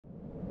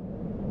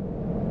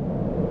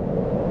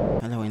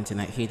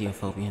internet,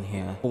 Heliophobian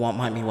here. For what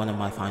might be one of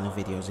my final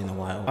videos in a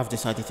while, I've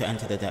decided to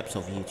enter the depths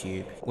of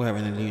YouTube, where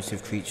an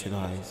elusive creature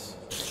lies.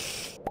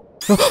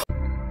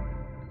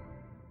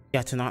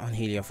 Yeah, tonight on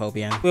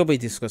Heliophobian, we'll be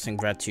discussing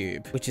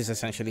breadtube, which is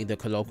essentially the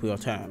colloquial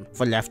term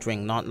for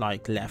left-wing, not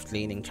like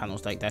left-leaning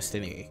channels like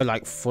Destiny, but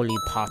like fully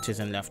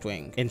partisan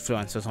left-wing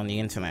influencers on the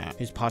internet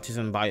whose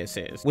partisan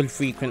biases will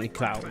frequently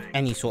cloud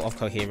any sort of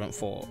coherent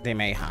thought they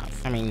may have.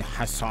 I mean,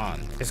 Hassan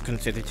is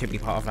considered to be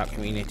part of that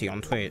community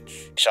on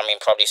Twitch, which I mean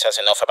probably says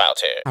enough about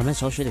it. I'm a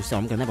socialist, so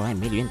I'm gonna buy $1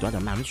 million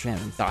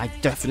mansion that I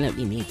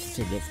definitely need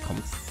to live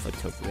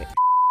comfortably.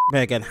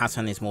 But again,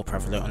 Hassan is more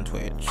prevalent on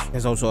Twitch.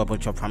 There's also a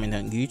bunch of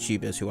prominent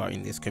YouTubers who are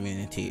in this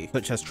community,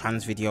 such as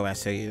trans video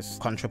essays,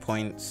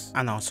 ContraPoints,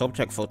 and our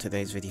subject for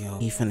today's video,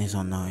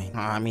 ethanisonline.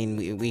 I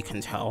mean, we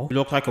can tell. You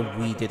look like a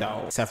weeded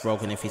out Seth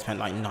Rogen if he spent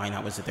like 9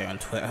 hours a day on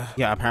Twitter.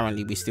 Yeah,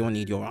 apparently we still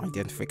need your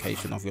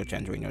identification of your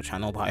gender in your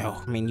channel bio.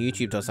 I mean,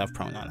 YouTube does have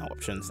pronoun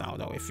options now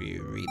though, if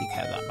you really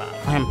care that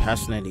bad. I am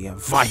personally a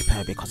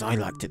viper because I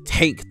like to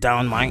take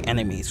down my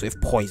enemies with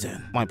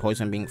poison. My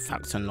poison being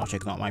facts and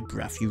logic, not my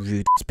breath, you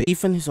rude bitch.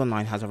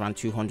 ethanisonline has around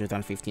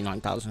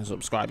 259,000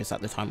 subscribers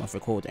at the time of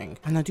recording,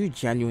 and I do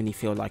genuinely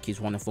feel like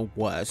he's one of the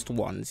worst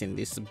ones in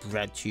this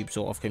breadtube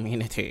sort of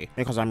community,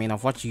 because I mean,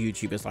 I've watched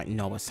YouTubers like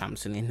Noah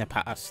Samson in the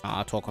past.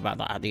 I'll talk about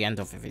that at the end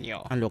of the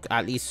video, and look,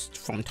 at least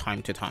from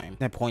time to time,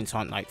 their points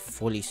aren't like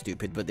fully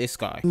stupid, but this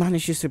guy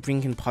manages to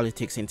bring in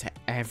politics into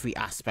every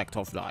aspect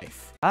of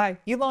life. Hi,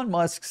 Elon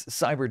Musk's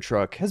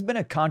Cybertruck has been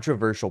a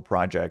controversial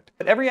project,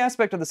 but every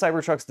aspect of the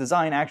Cybertruck's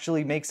design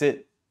actually makes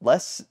it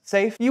less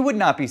safe. You would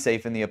not be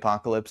safe in the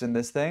apocalypse in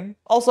this thing.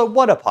 Also,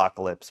 what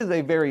apocalypse? This is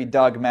a very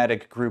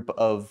dogmatic group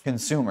of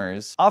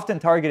consumers, often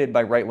targeted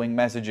by right-wing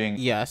messaging.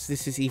 Yes,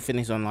 this is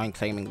ethanisonline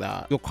claiming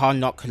that your car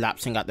not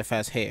collapsing at the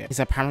first hit is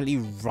apparently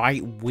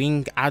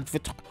right-wing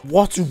advertising.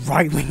 What's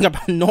right-wing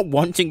about not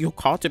wanting your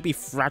car to be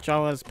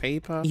fragile as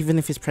paper? Even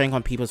if it's preying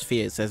on people's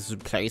fears, there's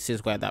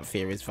places where that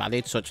fear is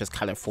valid, such as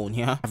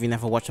California. Have you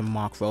never watched a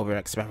Mark Rober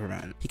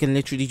experiment? He can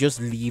literally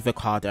just leave a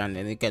car there and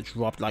then it gets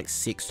dropped like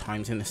 6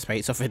 times in the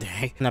space of a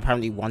day. And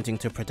apparently wanting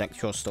to protect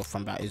your stuff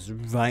from that is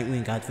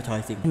right-wing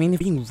advertising. I mean,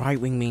 if being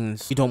right-wing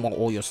means you don't want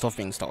all your stuff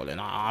being stolen,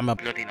 I'm a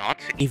bloody nut.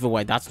 Either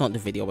way, that's not the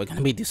video we're going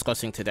to be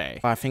discussing today,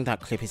 but I think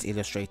that clip is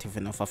illustrative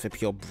enough of the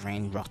pure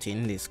brain rot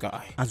in this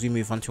guy. As we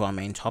move on to our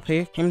main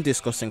topic, him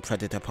discussing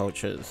Predator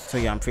Poachers. So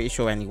yeah, I'm pretty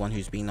sure anyone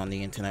who's been on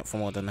the internet for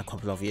more than a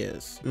couple of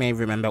years may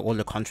remember all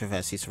the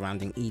controversy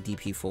surrounding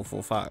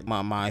EDP445,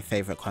 my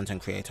favorite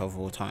content creator of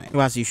all time, who,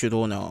 as you should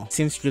all know,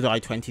 since July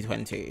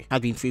 2020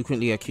 had been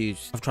frequently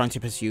accused of trying to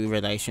pursue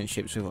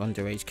relationships with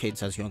underage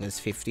kids as young as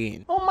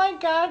 15. Oh my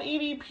god,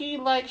 EDP,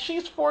 like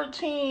she's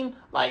 14,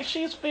 like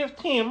she's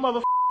 15,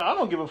 motherfucker. I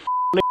don't give a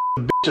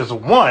bitch is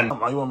one.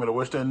 You want me to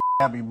wish that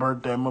happy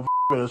birthday,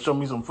 motherfucker, show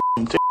me some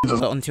titties.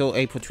 So until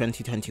April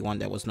 2021,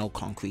 there was no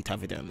concrete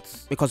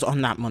evidence, because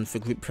on that month, the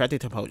group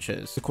Predator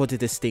Poachers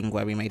recorded a sting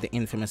where he made the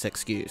infamous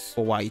excuse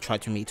for why he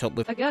tried to meet up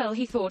with a girl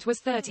he thought was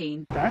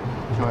 13. Okay. Go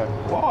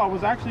ahead. Well, I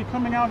was actually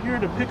coming out here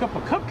to pick up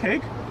a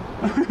cupcake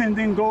and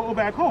then go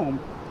back home.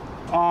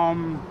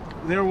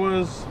 There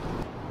was...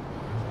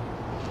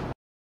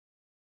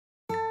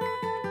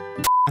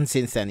 And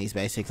since then, he's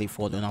basically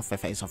fallen off the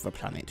face of the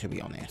planet, to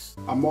be honest.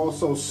 I'm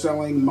also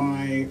selling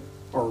my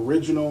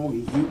original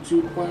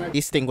YouTube plaque.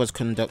 This thing was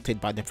conducted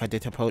by the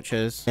Predator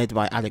Poachers, led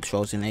by Alex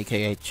Rosen,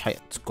 aka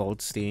Chet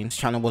Goldstein. His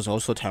channel was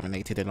also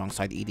terminated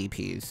alongside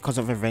EDP's because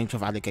of a range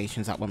of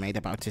allegations that were made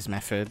about his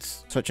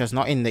methods, such as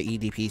not in the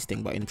EDP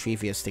sting, but in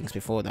previous stings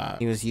before that.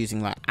 He was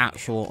using like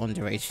actual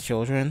underage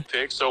children.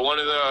 So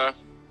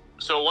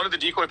one of the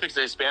decoy pics,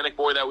 the Hispanic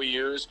boy that we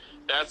use,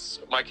 that's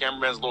my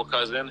cameraman's little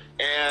cousin.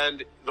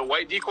 And the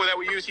white decoy that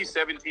we use, he's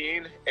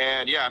 17.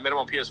 And yeah, I met him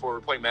on PS4. We're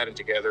playing Madden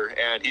together,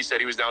 and he said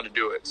he was down to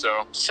do it.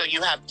 So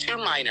you have 2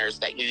 minors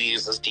that you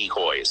use as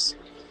decoys.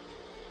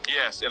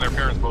 Yes, and their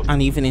parents both.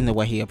 And even in the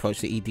way he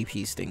approached the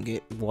EDP sting,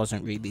 it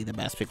wasn't really the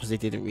best because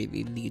it didn't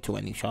really lead to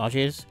any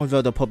charges.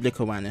 Although the public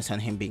awareness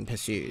and him being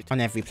pursued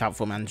on every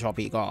platform and job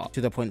he got, to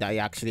the point that he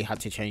actually had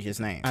to change his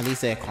name. At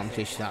least they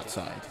accomplished that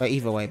side. But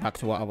either way, back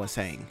to what I was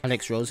saying.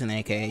 Alex Rosen,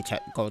 aka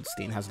Chet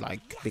Goldstein, has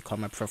like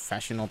become a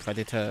professional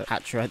predator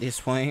catcher at this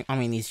point. I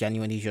mean, he's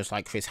genuinely just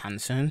like Chris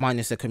Hansen,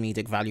 minus the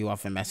comedic value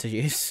of the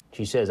messages.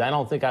 She says, I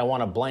don't think I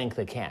want to blank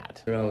the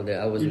cat. No,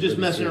 I wasn't. You're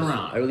just messing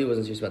around. I really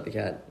wasn't serious about the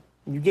cat.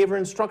 You gave her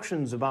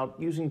instructions about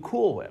using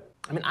Cool Whip.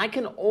 I mean, I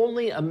can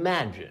only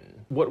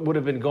imagine what would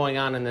have been going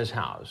on in this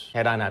house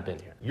had I not been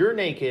here. You're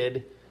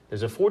naked,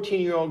 there's a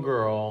 14-year-old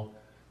girl,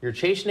 you're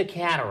chasing a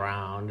cat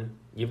around,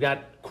 you've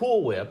got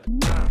Cool Whip.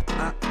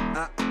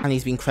 And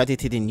he's been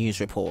credited in news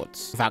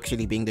reports of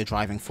actually being the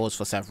driving force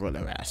for several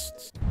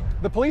arrests.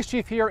 The police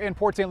chief here in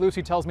Port St.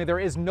 Lucie tells me there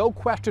is no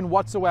question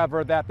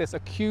whatsoever that this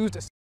accused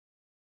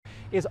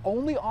is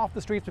only off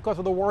the streets because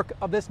of the work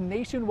of this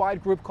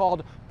nationwide group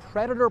called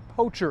Predator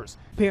Poachers.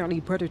 Apparently,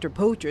 Predator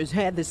Poachers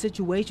had the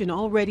situation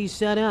already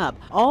set up.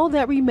 All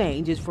that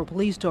remains is for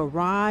police to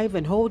arrive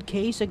and hold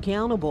Case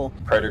accountable.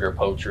 Predator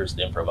Poachers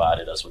then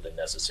provided us with the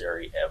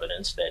necessary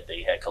evidence that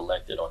they had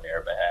collected on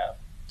their behalf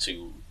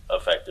to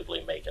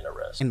effectively make an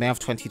arrest. In May of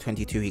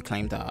 2022, he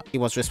claimed that he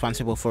was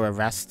responsible for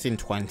arrests in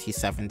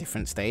 27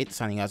 different states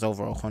and he has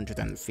over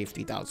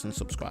 150,000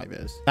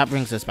 subscribers. That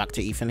brings us back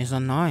to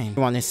ethanisonline,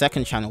 who on his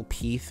second channel,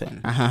 Pethan,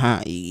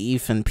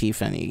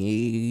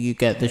 you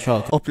get the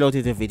shock,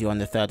 uploaded a video on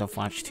the 3rd of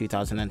March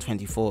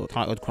 2024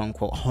 titled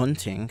quote-unquote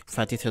hunting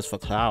predators for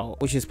clout,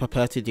 which is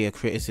purportedly a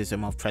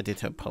criticism of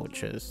Predator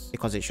Poachers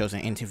because it shows an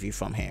interview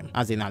from him,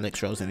 as in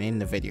Alex Rosen in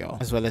the video,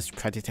 as well as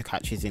predator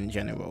catches in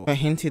general, but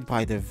hinted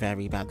by the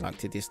very bad like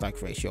to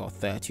dislike ratio of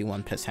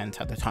 31%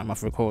 at the time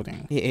of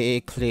recording.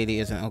 It clearly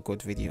isn't a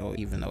good video,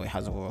 even though it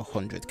has over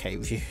 100k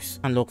views.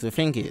 And look, the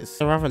thing is,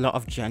 there are a lot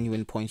of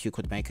genuine points you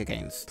could make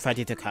against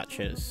predator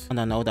catchers, and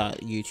I know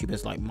that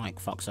YouTubers like Mike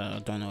Fox, I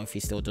don't know if he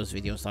still does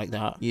videos like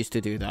that, used to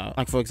do that.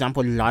 Like for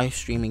example, live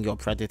streaming your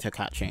predator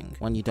catching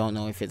when you don't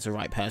know if it's the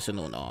right person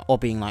or not, or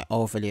being like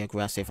overly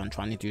aggressive and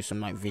trying to do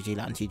some like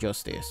vigilante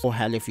justice, or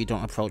hell, if you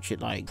don't approach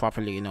it like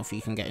properly enough,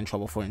 you can get in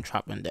trouble for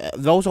entrapment.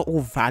 Those are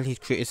all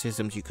valid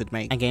criticisms you could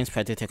make against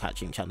predator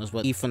catching channels,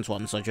 but Ethan's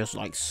ones are just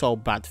like so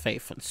bad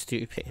faith and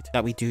stupid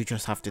that we do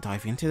just have to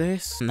dive into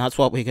this, and that's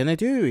what we're gonna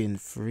do in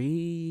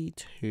 3,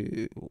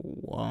 2,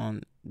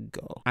 1,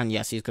 go. And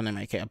yes, he's gonna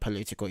make it a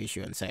political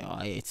issue and say, oh,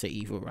 it's an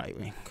evil right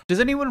wing.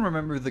 Does anyone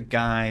remember the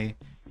guy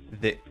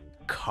that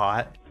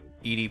caught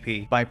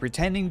EDP by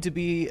pretending to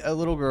be a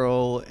little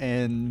girl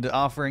and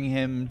offering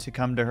him to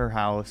come to her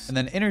house and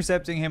then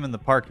intercepting him in the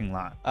parking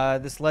lot?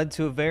 This led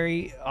to a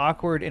very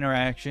awkward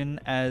interaction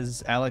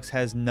as Alex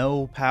has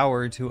no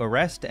power to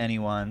arrest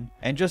anyone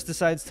and just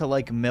decides to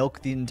like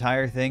milk the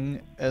entire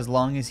thing as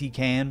long as he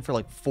can for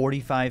like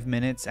 45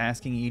 minutes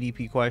asking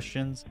EDP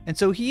questions. And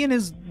so he and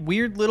his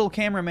weird little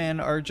cameraman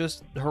are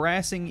just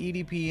harassing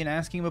EDP and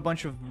asking him a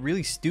bunch of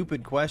really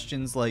stupid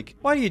questions like,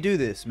 why do you do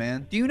this,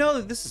 man? Do you know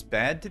that this is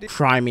bad to do?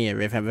 Try me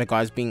if the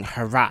guy's being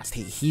harassed.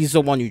 He's the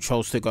one who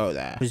chose to go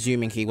there,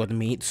 presuming he would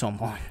meet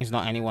someone. It's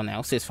not anyone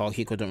else's fault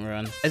he couldn't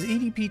run. As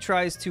EDP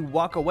tries to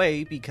walk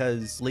away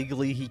because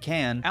legally he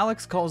can,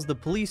 Alex calls the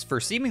police for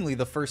seemingly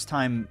the first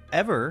time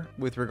ever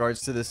with regards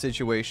to this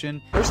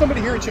situation. There's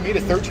somebody here to meet a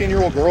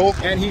 13-year-old girl,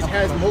 and he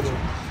has multiple...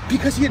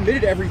 Because he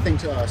admitted everything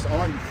to us.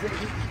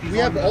 We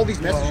have all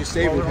these messages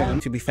saved with him.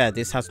 To be fair,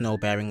 this has no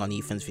bearing on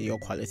Ethan's video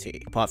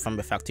quality, apart from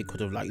the fact he could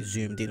have like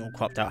zoomed in or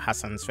cropped out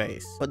Hassan's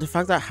face. But the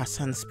fact that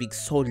Hassan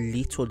speaks so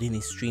little in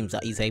his streams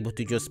that he's able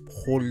to just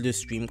pull the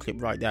stream clip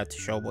right there to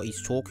show what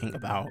he's talking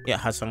about,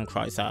 yet Hassan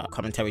cries out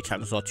commentary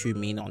channels are too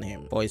mean on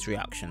him. Boys'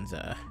 reactions,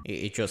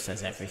 it just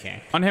says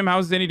everything. On him, how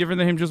is it any different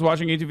than him just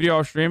watching a YouTube video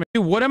off stream?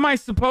 Dude, what am I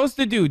supposed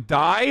to do?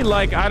 Die?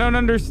 Like, I don't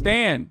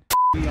understand.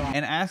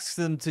 And asks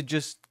them to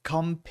just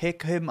come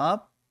pick him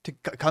up, to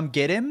come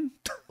get him.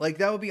 Like,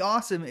 that would be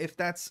awesome if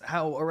that's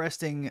how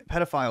arresting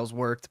pedophiles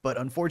worked, but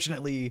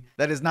unfortunately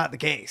that is not the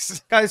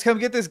case. Guys, come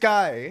get this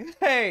guy.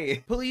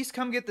 Hey, police,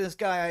 come get this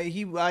guy.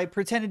 I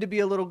pretended to be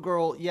a little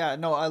girl. Yeah,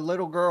 no, a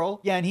little girl.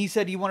 Yeah, and he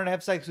said he wanted to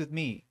have sex with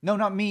me. No,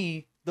 not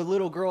me. The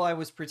little girl I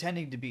was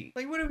pretending to be.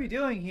 Like, what are we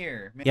doing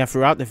here, man? Yeah,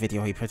 throughout the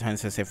video, he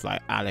pretends as if,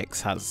 like,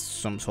 Alex has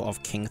some sort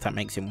of kink that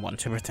makes him want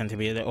to pretend to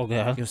be a little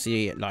girl. You'll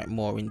see it, like,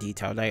 more in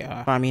detail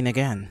later. But I mean,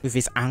 again, with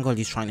this angle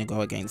he's trying to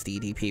go against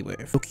EDP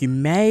with, look, you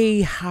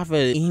may have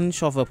an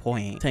inch of a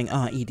point saying,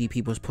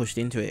 EDP was pushed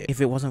into it, if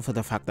it wasn't for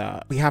the fact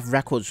that we have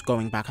records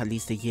going back at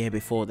least a year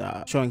before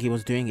that, showing he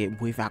was doing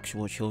it with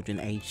actual children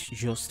aged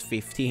just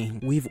 15,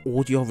 with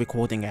audio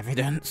recording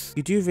evidence.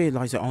 You do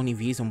realize the only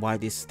reason why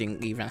this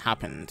thing even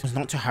happened was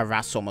not to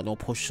harass someone or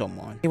push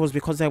someone. It was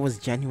because there was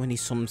genuinely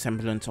some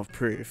semblance of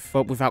proof,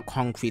 but without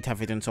concrete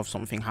evidence of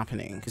something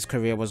happening. His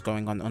career was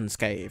going on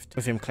unscathed,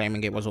 with him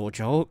claiming it was all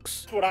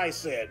jokes. That's what I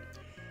said.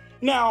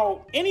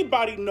 Now,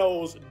 anybody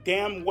knows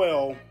damn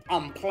well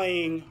I'm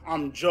playing,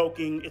 I'm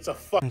joking, it's a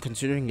fuck. And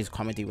considering his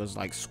comedy was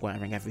like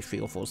swearing every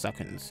 3 or 4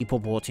 seconds, people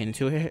bought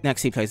into it.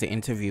 Next, he plays an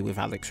interview with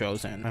Alex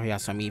Rosen, where he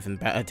has some even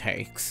better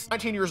takes.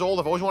 19 years old,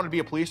 I've always wanted to be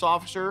a police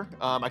officer.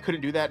 I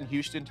couldn't do that in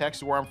Houston,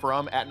 Texas, where I'm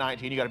from. At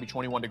 19, you gotta be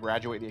 21 to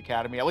graduate the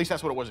academy. At least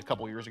that's what it was a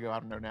couple years ago, I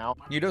don't know now.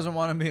 He doesn't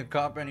want to be a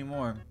cop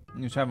anymore.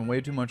 He's having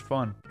way too much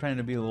fun, trying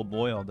to be a little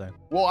boy all day.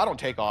 Well, I don't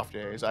take off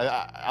days.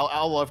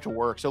 I love to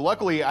work. So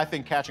luckily, I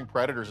think catching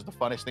predators is the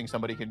funnest thing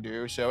somebody can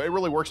do. So it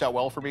really works out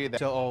well for me.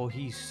 So,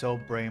 he's so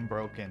brain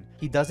broken.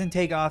 He doesn't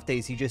take off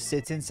days. He just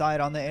sits inside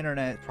on the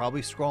internet,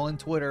 probably scrolling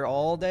Twitter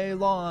all day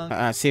long.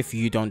 As if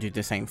you don't do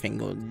the same thing.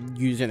 Your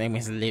username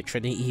is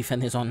literally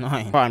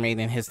ethanisonline. But I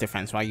mean, in his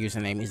defense, my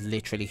username is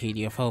literally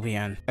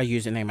Heliophobian, a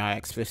username I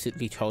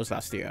explicitly chose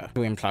last year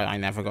to imply I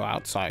never go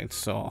outside.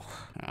 So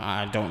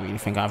I don't really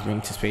think I have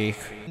room to speak.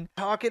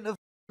 Talking to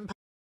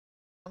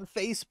on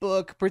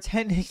Facebook,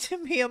 pretending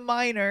to be a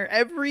minor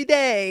every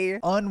day.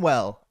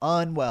 Unwell.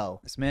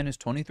 This man is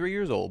 23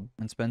 years old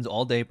and spends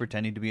all day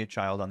pretending to be a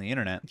child on the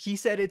internet. He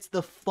said it's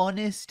the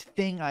funnest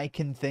thing I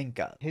can think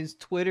of. His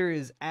Twitter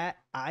is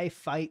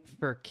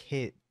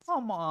 @IFightForKids.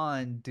 Come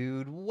on,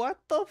 dude. What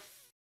the f?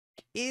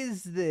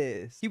 is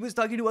this? He was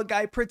talking to a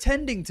guy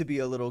pretending to be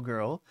a little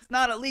girl. It's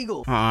not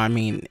illegal. I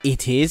mean,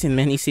 it is in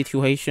many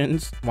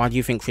situations. Why do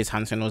you think Chris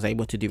Hansen was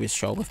able to do his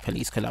show with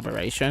police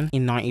collaboration?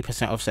 In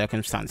 90% of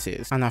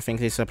circumstances. And I think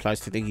this applies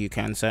to the UK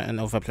and certain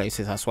other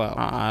places as well.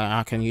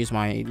 I can use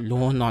my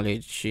law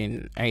knowledge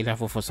in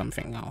A-level for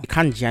something now. You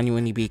can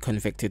genuinely be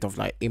convicted of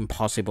like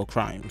impossible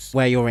crimes,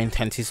 where your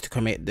intent is to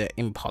commit the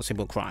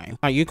impossible crime.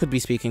 Like, you could be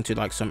speaking to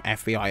like some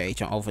FBI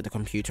agent over the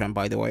computer, and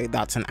by the way,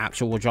 that's an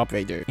actual job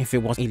they do. If it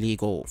was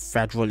illegal,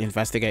 federal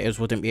investigators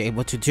wouldn't be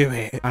able to do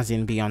it, as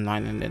in be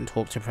online and then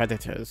talk to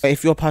predators. But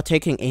if you're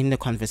partaking in the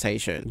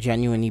conversation,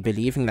 genuinely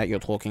believing that you're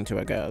talking to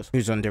a girl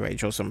who's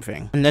underage or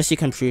something, unless you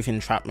can prove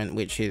entrapment,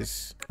 which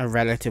is a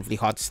relatively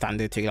hard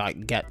standard to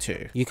like get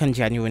to, you can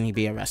genuinely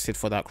be arrested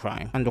for that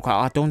crime. And look,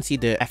 I don't see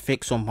the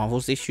ethics or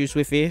morals issues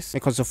with this,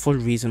 because the full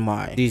reason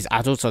why these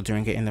adults are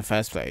doing it in the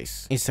first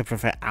place is to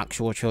prevent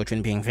actual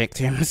children being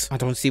victims. I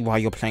don't see why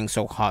you're playing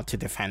so hard to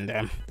defend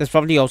them. There's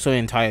probably also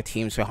entire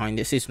teams behind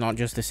this. It's not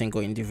just a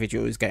single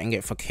individual who's getting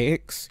it for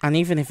kicks, and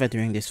even if they're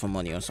doing this for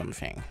money or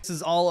something. This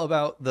is all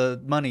about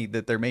the money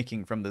that they're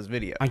making from this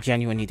video. I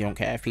genuinely don't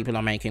care if people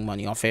are making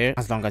money off it,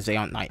 as long as they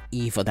aren't like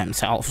evil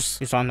themselves.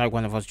 You sound like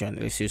one of us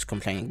journalists who's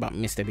complaining about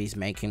Mr. Beast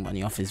making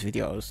money off his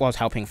videos whilst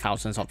helping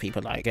thousands of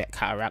people like get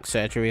cataract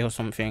surgery or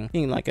something,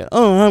 being like,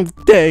 oh, how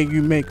dare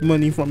you make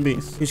money from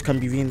this, which can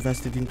be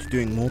reinvested into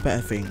doing more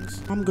better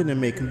things. I'm gonna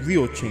make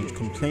real change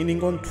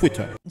complaining on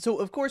Twitter. So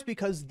of course,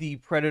 because the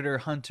predator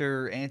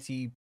hunter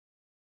anti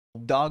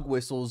dog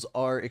whistles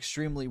are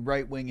extremely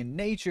right-wing in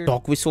nature.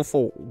 Dog whistle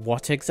for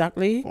what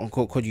exactly? Or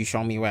could you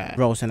show me where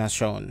Rosen has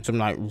shown some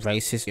like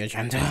racist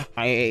agenda?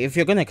 If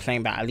you're gonna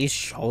claim that, at least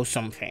show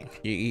something.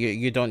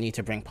 You don't need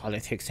to bring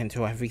politics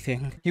into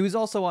everything. He was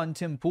also on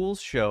Tim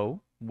Pool's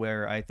show,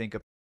 where I think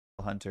a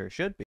hunter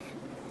should be.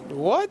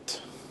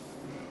 What?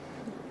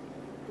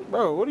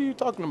 Bro, what are you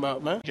talking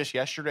about, man? Just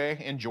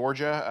yesterday in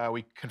Georgia,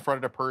 we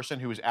confronted a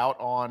person who was out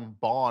on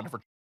bond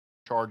for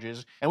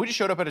charges, and we just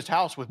showed up at his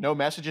house with no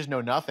messages,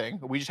 no nothing.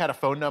 We just had a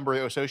phone number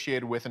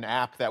associated with an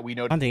app that we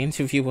know. And the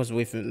interview was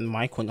with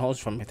Michael Knowles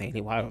from the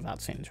Daily Wire.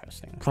 That's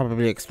interesting.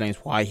 Probably explains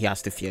why he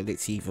has to feel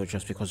it's evil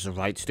just because the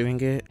right's doing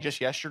it.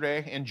 Just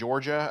yesterday in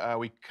Georgia,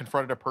 we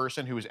confronted a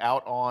person who was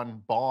out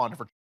on bond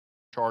for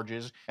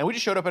charges, and we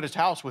just showed up at his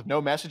house with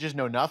no messages,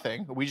 no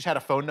nothing. We just had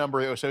a phone number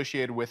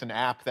associated with an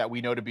app that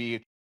we know to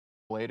be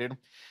related.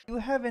 You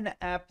have an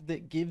app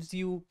that gives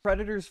you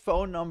Predator's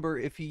phone number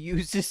if he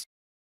uses,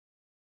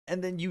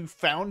 and then you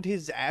found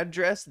his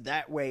address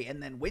that way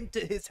and then went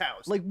to his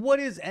house. Like, what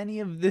is any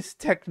of this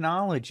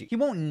technology? He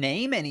won't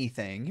name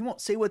anything. He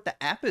won't say what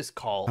the app is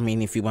called. I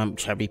mean, if you weren't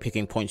cherry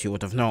picking points, you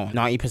would have known.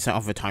 90%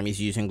 of the time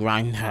he's using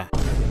Grindr.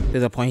 To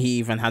the point he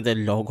even had the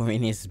logo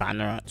in his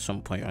banner at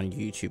some point on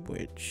YouTube,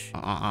 which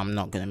I'm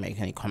not gonna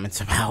make any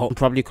comments about.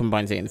 Probably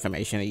combines the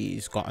information that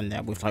he's got on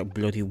there with like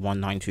bloody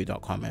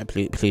 192.com.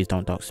 Please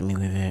don't dox me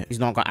with it. He's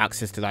not got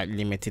access to like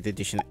limited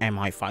edition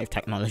MI5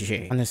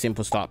 technology, and a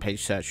simple start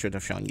page search should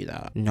have shown you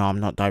that. No,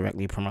 I'm not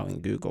directly promoting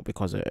Google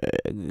because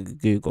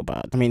Google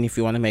bad. I mean, if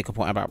you want to make a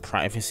point about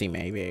privacy,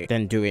 maybe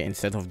then do it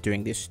instead of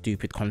doing this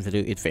stupid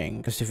convoluted thing.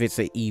 Because if it's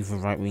an evil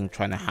right wing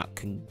trying to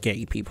hack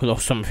gay people or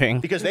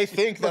something, because they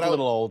think that I'm a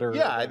little older.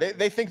 Yeah,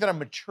 they think that I'm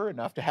mature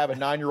enough to have a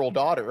 9-year-old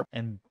daughter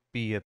and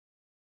be a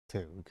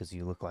too, because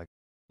you look like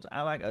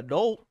I like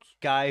adults.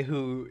 Guy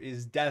who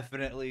is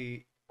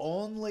definitely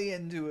only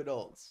into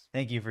adults.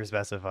 Thank you for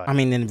specifying. I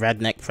mean, in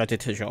Redneck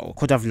Predator show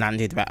could have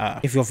landed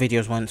better if your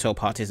videos weren't so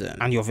partisan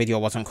and your video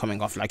wasn't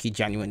coming off like you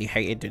genuinely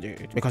hated the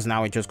dude, because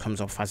now it just comes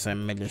off as a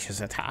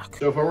malicious attack.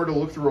 So if I were to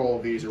look through all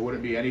of these, there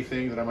wouldn't be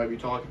anything that I might be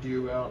talking to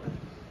you about?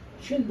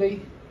 Shouldn't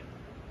be.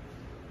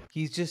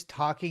 He's just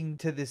talking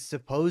to this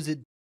supposed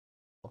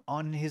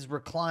on his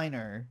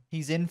recliner.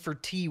 He's in for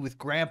tea with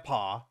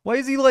grandpa. Why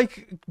is he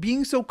like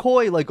being so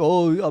coy, like,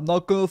 oh, I'm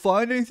not gonna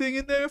find anything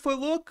in there if I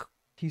look?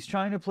 He's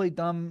trying to play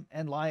dumb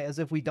and lie as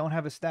if we don't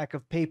have a stack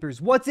of papers.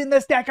 What's in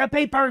the stack of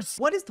papers?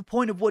 What is the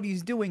point of what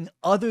he's doing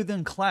other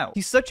than clout?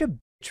 He's such a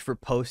bitch for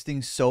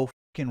posting so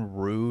fucking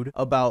rude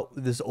about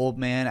this old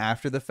man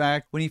after the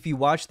fact, when if you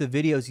watch the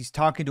videos, he's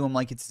talking to him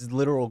like it's his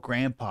literal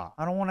grandpa.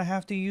 I don't want to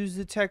have to use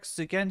the texts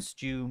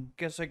against you.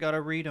 Guess I gotta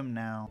read them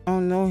now. Oh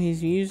no,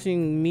 he's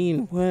using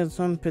mean words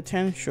on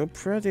potential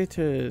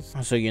predators.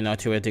 So, you know,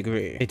 to a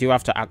degree, they do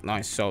have to act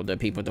nice so that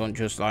people don't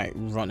just like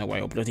run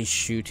away or bloody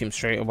shoot him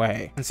straight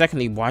away. And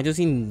secondly, why does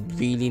he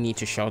really need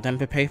to show them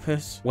the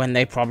papers when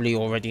they probably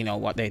already know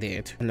what they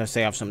did, unless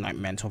they have some like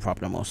mental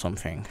problem or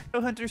something?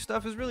 Hunter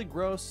stuff is really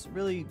gross,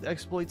 really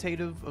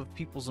exploitative of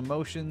people's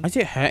emotions. Is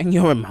it hurting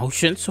your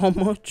emotions so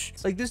much?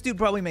 Like, this dude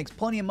probably makes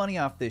plenty of money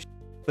off this,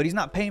 but he's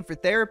not paying for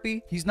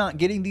therapy. He's not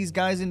getting these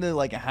guys into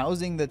like a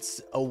housing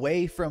that's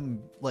away from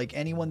like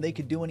anyone they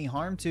could do any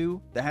harm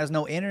to, that has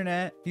no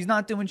internet. He's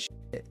not doing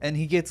shit, and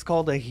he gets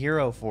called a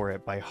hero for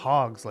it by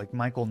hogs like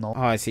Michael Knowles.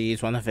 Oh, I see.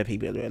 He's one of the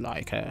people who are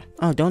like,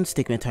 oh, don't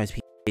stigmatize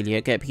people.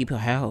 affiliate, get people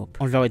help.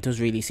 Although it does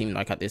really seem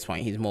like at this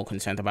point he's more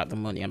concerned about the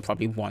money and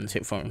probably wants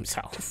it for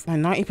himself.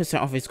 And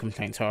 90% of his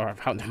complaints are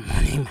about the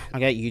money, man. I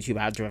get YouTube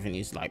ad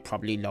revenues like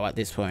probably low at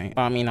this point,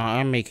 but I mean I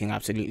am making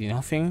absolutely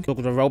nothing. Look,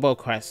 the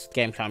roboquest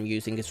gameplay I'm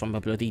using is from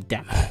a bloody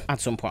demo. At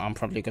some point I'm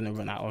probably gonna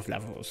run out of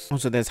levels.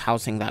 Also, there's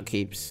housing that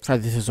keeps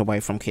predators away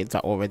from kids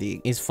that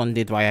already is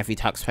funded by every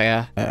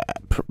taxpayer.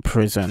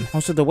 Prison.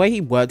 Also, the way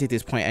he worded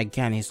this point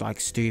again is like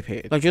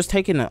stupid. Like, just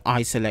taking an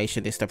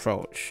isolationist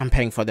approach and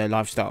paying for their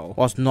lifestyle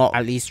was not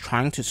at least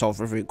trying to solve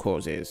the root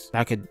causes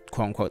like a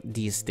quote-unquote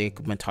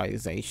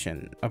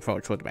destigmatization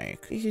approach would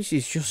make. This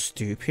is just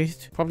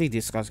stupid. Probably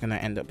this guy's gonna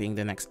end up being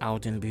the next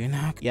Alden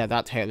Bunak. Yeah,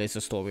 that tale is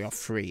a story of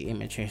 3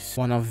 images.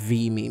 One of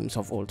the memes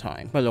of all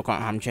time. But look,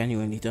 I'm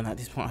genuinely done at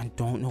this point. I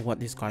don't know what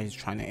this guy is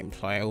trying to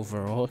imply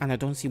overall, and I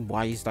don't see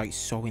why he's like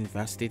so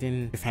invested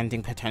in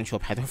defending potential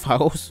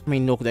pedophiles. I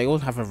mean, look, they all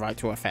have a right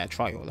to a fair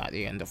trial at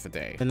the end of the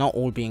day. They're not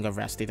all being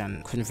arrested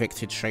and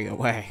convicted straight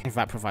away, if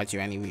that provides you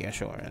any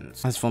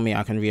reassurance. As for me,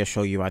 I can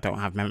reassure you I don't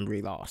have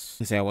memory loss.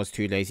 And say I was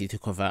too lazy to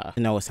cover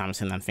Noah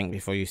Samson and Think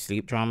Before You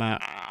Sleep drama.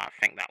 I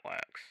think that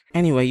works.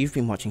 Anyway, you've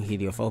been watching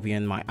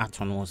Heliophobian. My @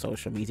 on all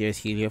social media is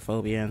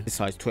Heliophobian,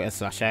 besides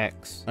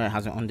Twitter/X, where it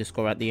has an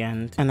underscore at the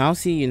end. And I'll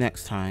see you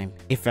next time,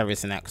 if there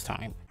is a next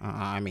time.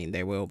 I mean,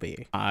 there will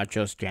be. I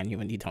just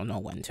genuinely don't know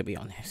when, to be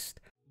honest.